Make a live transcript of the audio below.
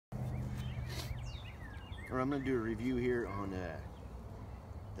I'm going to do a review here on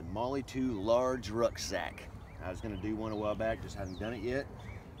the Molle 2 large rucksack. I was going to do one a while back, just haven't done it yet,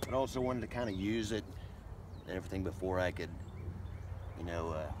 but also wanted to kind of use it and everything before I could, you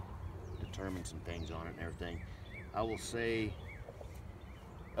know, determine some things on it and everything. I will say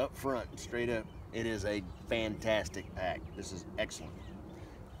up front, straight up, it is a fantastic pack. This is excellent.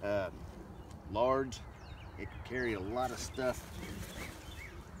 Large, it can carry a lot of stuff.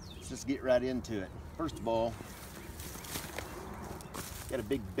 Let's just get right into it. First of all, got a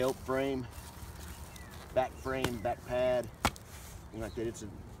big belt frame, back pad, like that. It's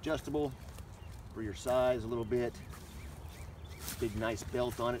adjustable for your size a little bit. Big nice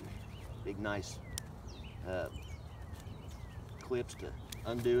belt on it, big nice clips to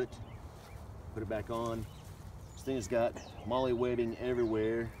undo it, put it back on. This thing has got Molle webbing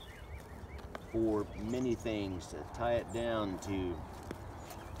everywhere for many things, to tie it down to,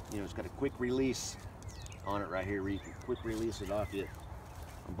 you know, it's got a quick release on it right here where you can quick release it off you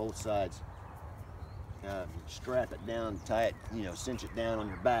on both sides. Strap it down, tie it, you know, cinch it down on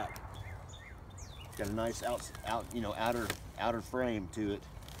your back. Got a nice outer frame to it.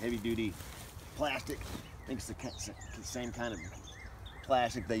 Heavy duty plastic. I think it's the same kind of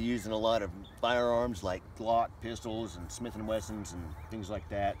plastic they use in a lot of firearms like Glock pistols and Smith & Wessons and things like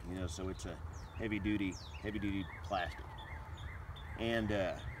that, you know, so it's a heavy duty plastic. And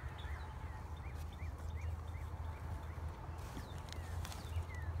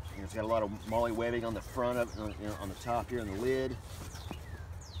it's got a lot of Molle webbing on the front of it, you know, on the top here on the lid.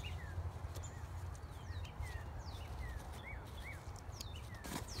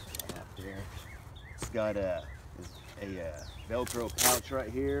 Up there, it's got a Velcro pouch right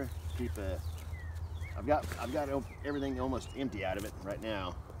here. Keep I've got everything almost empty out of it right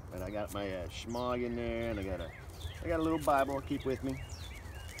now, but I got my schmog in there, and I got a little Bible I'll keep with me,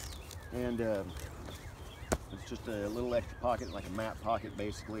 and it's just a little extra pocket, like a map pocket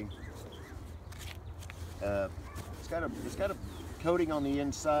basically. It's got a coating on the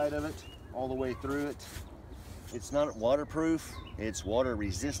inside of it all the way through it. It's not waterproof, it's water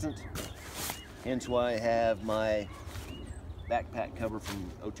resistant, hence why I have my backpack cover from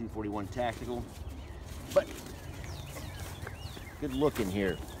 0241 Tactical. But good look in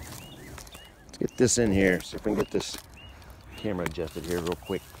here. Let's get this in here, see if we can get this camera adjusted here real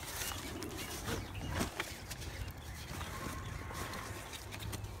quick.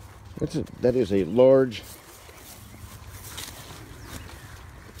 That is a large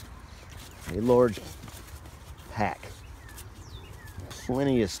pack.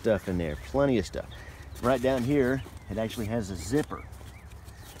 Plenty of stuff in there, plenty of stuff. Right down here, it actually has a zipper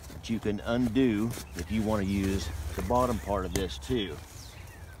that you can undo if you want to use the bottom part of this too.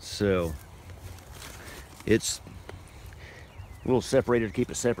 So it's a little separated to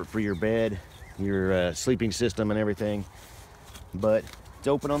keep it separate for your bed, your sleeping system and everything. But it's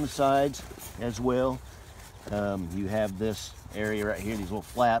open on the sides as well. You have this area right here, these little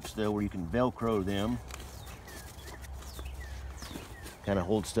flaps though, where you can Velcro them. Kind of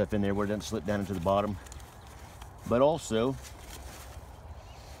hold stuff in there where it doesn't slip down into the bottom. But also,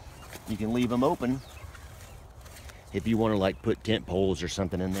 you can leave them open if you want to like put tent poles or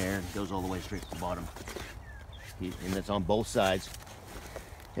something in there. It goes all the way straight to the bottom. And it's on both sides.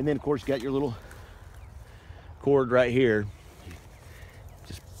 And then of course you got your little cord right here.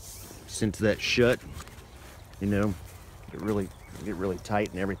 Just cinch that shut, you know, get really tight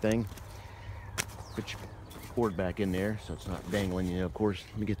and everything. Put your cord back in there so it's not dangling, you know. Of course,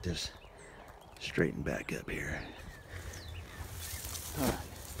 let me get this straightened back up here. All right,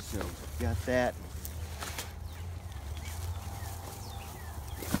 so got that.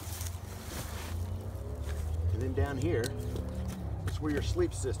 And then down here, that's where your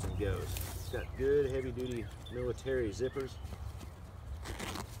sleep system goes. It's got good heavy duty military zippers.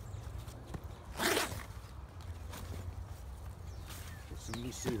 So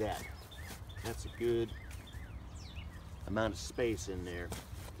you see that. That's a good amount of space in there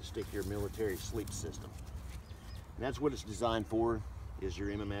to stick your military sleep system. And that's what it's designed for, is your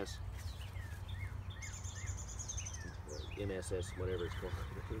MMS, MSS, whatever it's called,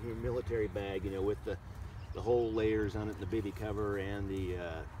 your military bag, you know, with the whole layers on it, the bivy cover and the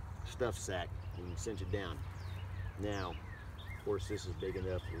stuff sack, and you can cinch it down. Now, of course, this is big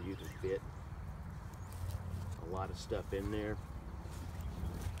enough where you can fit a lot of stuff in there,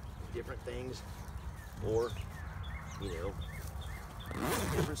 different things, or, you know,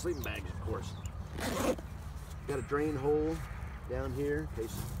 different sleeping bags, of course. Got a drain hole down here in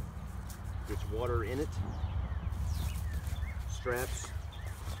case it gets water in it. Straps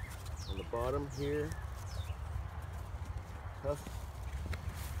on the bottom here. Cuff.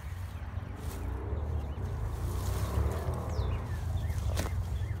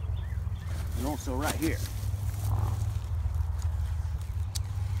 also right here,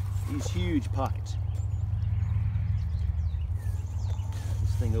 these huge pockets.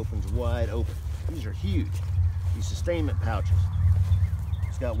 This thing opens wide open. These are huge. These sustainment pouches.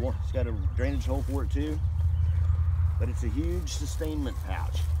 It's got a drainage hole for it too, but it's a huge sustainment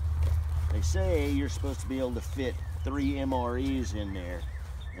pouch. They say you're supposed to be able to fit 3 MREs in there,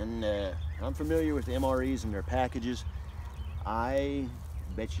 and I'm familiar with the MREs and their packages. I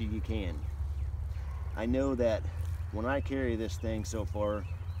bet you can. I know that when I carry this thing so far,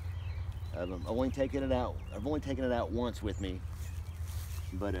 I've only taken it out once with me,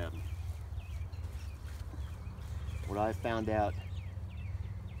 but what I found out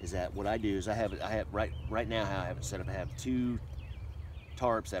is that what I do is I have right now how I have it set up. I have 2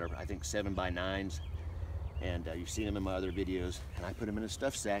 tarps that are, I think, 7x9s, and you've seen them in my other videos, and I put them in a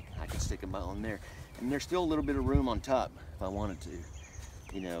stuff sack. I can stick them on there, and there's still a little bit of room on top if I wanted to,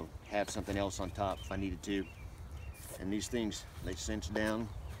 you know, have something else on top if I needed to. And these things, they cinch down,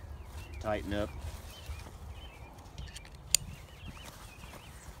 tighten up.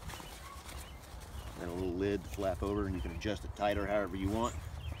 And a little lid to flap over, and you can adjust it tighter however you want.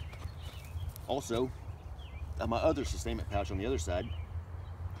 Also, on my other sustainment pouch on the other side,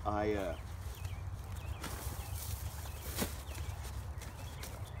 I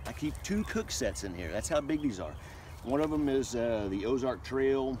keep 2 cook sets in here. That's how big these are. One of them is the Ozark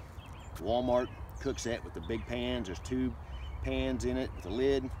Trail Walmart cook set with the big pans. There's 2 pans in it with a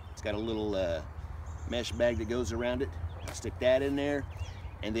lid. It's got a little mesh bag that goes around it. I stick that in there,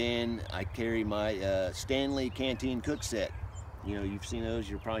 and then I carry my Stanley Canteen cook set. You know, you've seen those.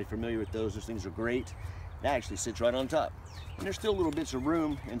 You're probably familiar with those. Those things are great. That actually sits right on top. And there's still little bits of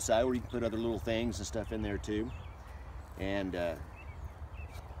room inside where you can put other little things and stuff in there too. And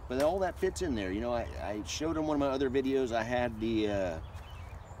but all that fits in there. You know, I showed in one of my other videos, I had the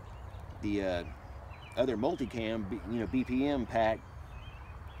other multicam, you know, BPM pack.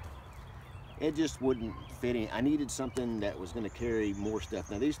 It just wouldn't fit in. I needed something that was going to carry more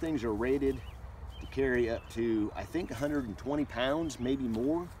stuff. Now these things are rated to carry up to, I think, 120 pounds, maybe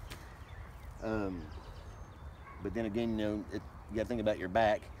more. But then again, you know, you got to think about your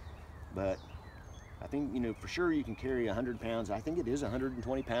back. But I think, you know, for sure you can carry 100 pounds. I think it is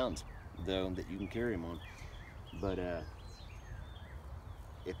 120 pounds, though, that you can carry them on. But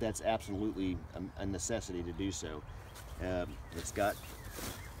if that's absolutely a necessity to do so, it's got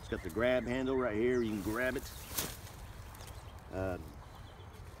the grab handle right here. You can grab it.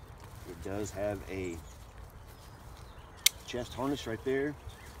 It does have a chest harness right there.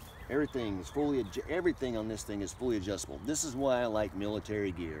 Everything on this thing is fully adjustable. This is why I like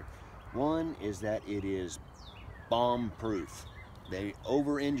military gear. One is that it is bomb proof. They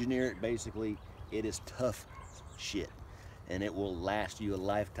over-engineer it basically. It is tough shit, and it will last you a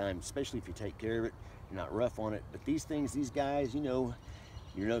lifetime, especially if you take care of it. You're not rough on it. But these things, these guys, you know,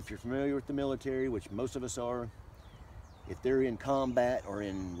 if you're familiar with the military, which most of us are, if they're in combat or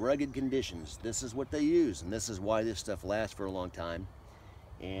in rugged conditions, this is what they use, and this is why this stuff lasts for a long time.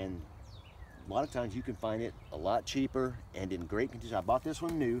 And a lot of times you can find it a lot cheaper and in great condition. I bought this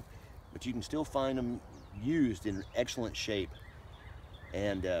one new, but you can still find them used in excellent shape,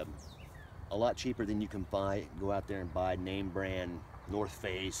 and a lot cheaper than you can go out there and buy name brand North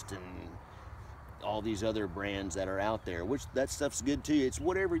Face and all these other brands that are out there, which that stuff's good too. It's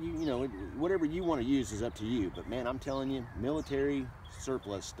whatever whatever you want to use is up to you. But man, I'm telling you, military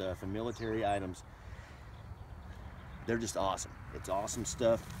surplus stuff and military items, they're just awesome. It's awesome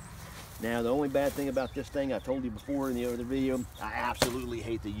stuff. Now, the only bad thing about this thing, I told you before in the other video, I absolutely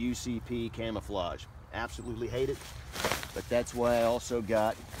hate the UCP camouflage. Absolutely hate it. But that's why I also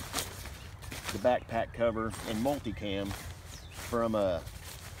got the backpack cover and multicam from a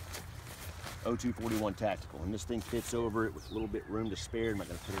 0241 Tactical. And this thing fits over it with a little bit room to spare. I'm not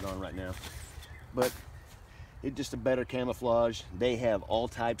going to put it on right now. But it's just a better camouflage. They have all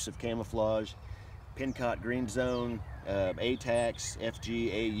types of camouflage. Pincott Green Zone, ATAX,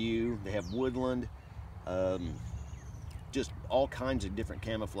 FG, AU. They have woodland, just all kinds of different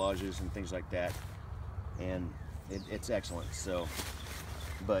camouflages and things like that. And it's excellent. So,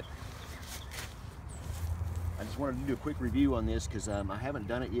 but I just wanted to do a quick review on this because I haven't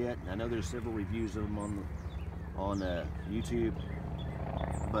done it yet. I know there's several reviews of them on YouTube,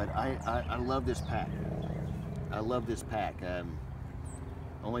 but I love this pack. I love this pack.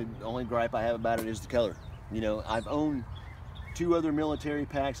 Only gripe I have about it is the color. You know, I've owned 2 other military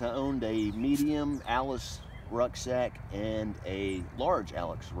packs. I owned a medium Alice rucksack and a large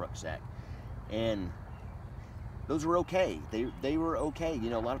Alice rucksack, and those were okay. They were okay. You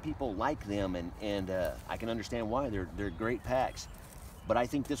know, a lot of people like them, and I can understand why. They're great packs. But I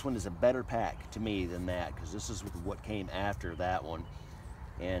think this one is a better pack to me than that, because this is what came after that one.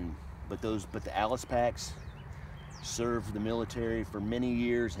 But the Alice packs served the military for many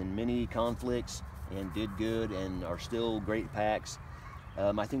years in many conflicts and did good and are still great packs.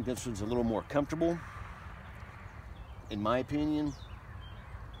 I think this one's a little more comfortable, in my opinion,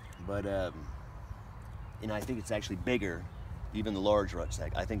 but and I think it's actually bigger, even the large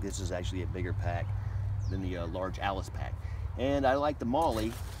rucksack. I think this is actually a bigger pack than the large Alice pack. And I like the Molle,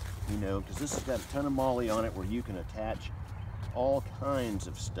 you know, because this has got a ton of Molle on it where you can attach all kinds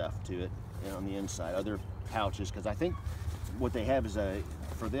of stuff to it, you know, on the inside, other pouches, because I think what they have is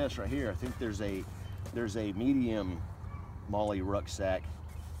for this right here, I think there's a medium Molle rucksack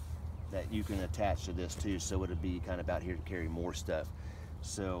that you can attach to this too, so it'd be kind of out here to carry more stuff,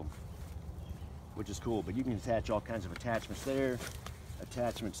 so, which is cool. But you can attach all kinds of attachments there,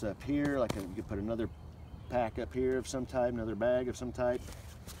 attachments up here, like you could put another pack up here of some type, another bag of some type.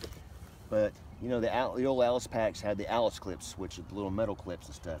 But you know, the old Alice packs had the Alice clips, which are the little metal clips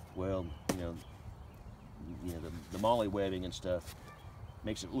and stuff. Well, you know the Molle webbing and stuff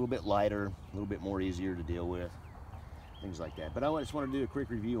makes it a little bit lighter, a little bit more easier to deal with, things like that. But I just want to do a quick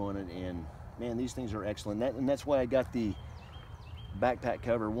review on it, and man, these things are excellent. And that's why I got the backpack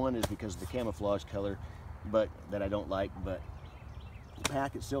cover. One is because of the camouflage color, but that I don't like. But the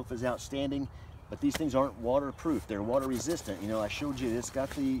pack itself is outstanding. But these things aren't waterproof. They're water resistant. You know, I showed you it's got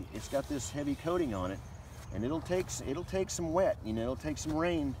this heavy coating on it, and it'll take some wet. You know, it'll take some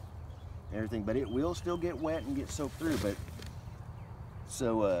rain and everything, but it will still get wet and get soaked through. But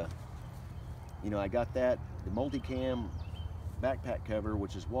so you know, I got that, the multicam backpack cover,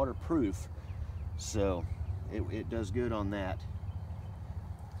 which is waterproof, so it does good on that.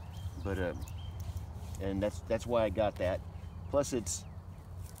 But and that's why I got that. Plus it's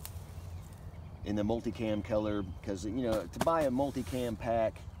in the multicam color, because you know, to buy a multicam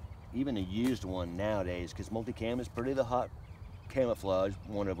pack, even a used one nowadays, because multicam is pretty the hot camouflage,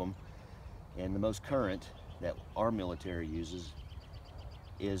 one of them, and the most current that our military uses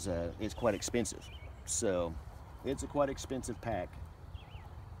is quite expensive. So it's a quite expensive pack,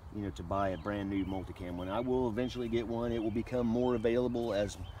 you know, to buy a brand new multicam one. I will eventually get one. It will become more available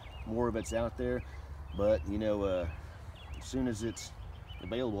as more of it's out there, but you know, as soon as it's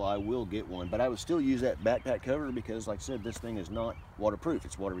available, I will get one. But I would still use that backpack cover because, like I said, this thing is not waterproof.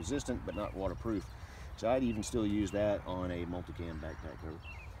 It's water resistant, but not waterproof. So I'd even still use that on a multicam backpack cover,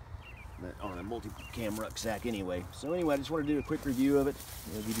 but on a multicam rucksack anyway. So anyway, I just want to do a quick review of it.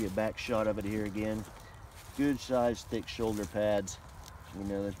 I'll give you a back shot of it here again. Good size, thick shoulder pads. You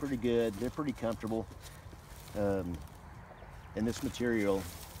know, they're pretty good. They're pretty comfortable. And this material,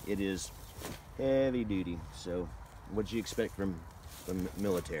 it is heavy duty. So what you expect from the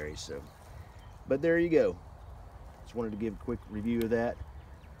military. So, but there you go. Just wanted to give a quick review of that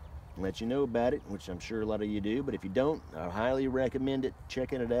and let you know about it, which I'm sure a lot of you do. But if you don't, I highly recommend it,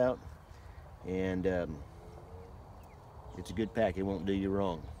 checking it out. And it's a good pack. It won't do you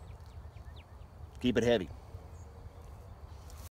wrong. Keep it heavy.